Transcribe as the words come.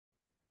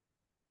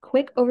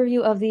quick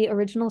overview of the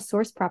original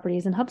source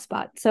properties in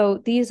HubSpot.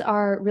 So these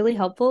are really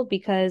helpful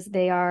because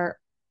they are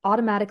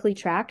automatically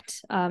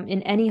tracked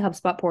in any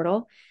HubSpot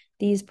portal.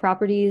 These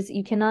properties,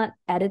 you cannot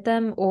edit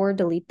them or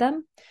delete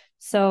them.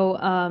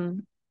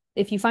 So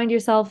if you find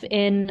yourself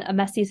in a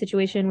messy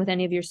situation with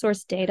any of your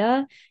source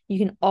data, you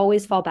can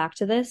always fall back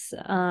to this.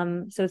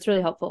 So it's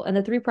really helpful. And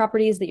the three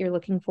properties that you're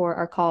looking for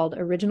are called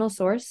original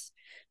source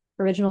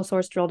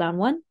drill down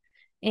 1,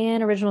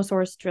 and original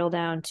source drill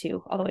down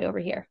 2, all the way over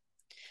here.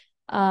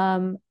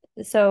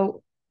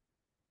 So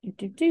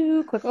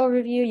quick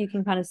overview, you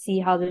can kind of see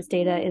how this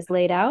data is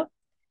laid out.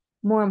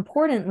 More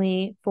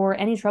importantly, for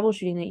any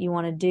troubleshooting that you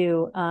want to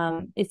do,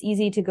 it's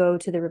easy to go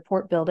to the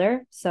report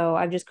builder. So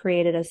I've just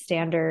created a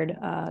standard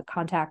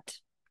contact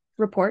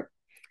report.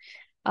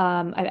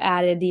 I've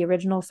added the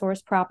original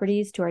source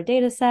properties to our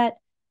data set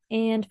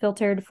and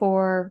filtered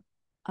for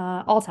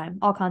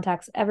all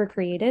contacts ever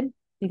created,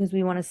 because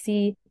we want to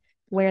see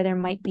where there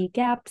might be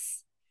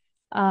gaps.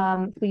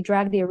 We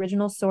drag the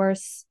original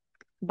source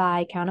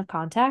by count of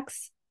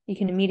contacts. You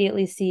can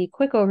immediately see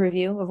quick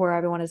overview of where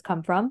everyone has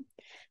come from.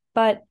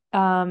 But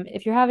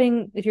if you're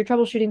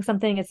troubleshooting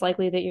something, it's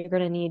likely that you're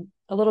going to need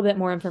a little bit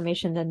more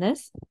information than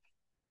this.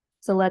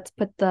 So let's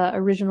put the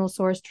original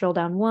source drill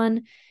down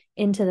 1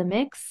 into the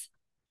mix,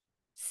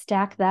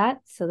 stack that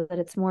so that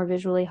it's more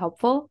visually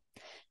helpful.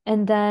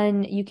 And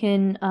then you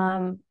can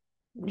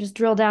just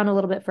drill down a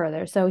little bit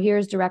further. So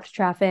here's direct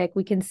traffic.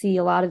 We can see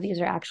a lot of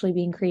these are actually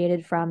being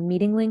created from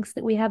meeting links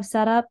that we have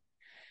set up,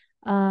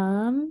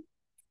 and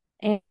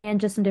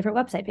just some different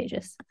website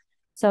pages.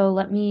 So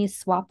let me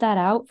swap that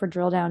out for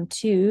drill down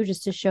 2,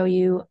 just to show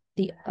you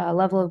the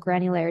level of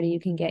granularity you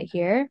can get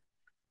here.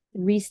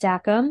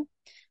 Restack them.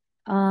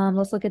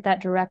 Let's look at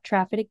that direct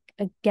traffic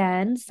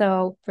again.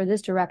 So for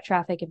this direct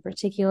traffic in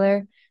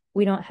particular,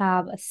 we don't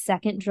have a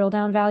second drill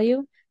down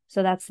value.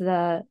 So that's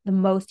the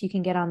most you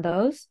can get on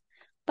those.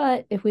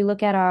 But if we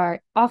look at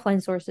our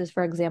offline sources,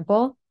 for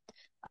example,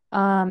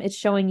 it's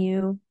showing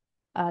you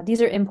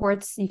these are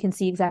imports. You can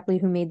see exactly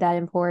who made that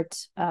import.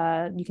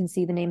 You can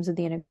see the names of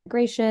the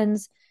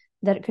integrations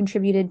that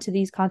contributed to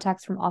these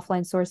contacts from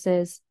offline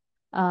sources.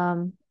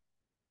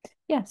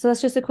 Yeah, so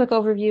that's just a quick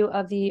overview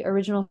of the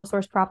original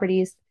source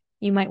properties.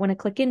 You might want to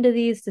click into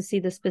these to see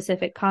the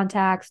specific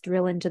contacts,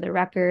 drill into the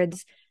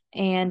records,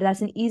 and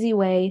that's an easy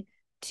way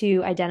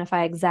to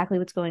identify exactly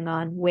what's going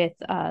on with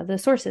the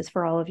sources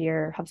for all of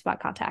your HubSpot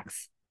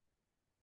contacts.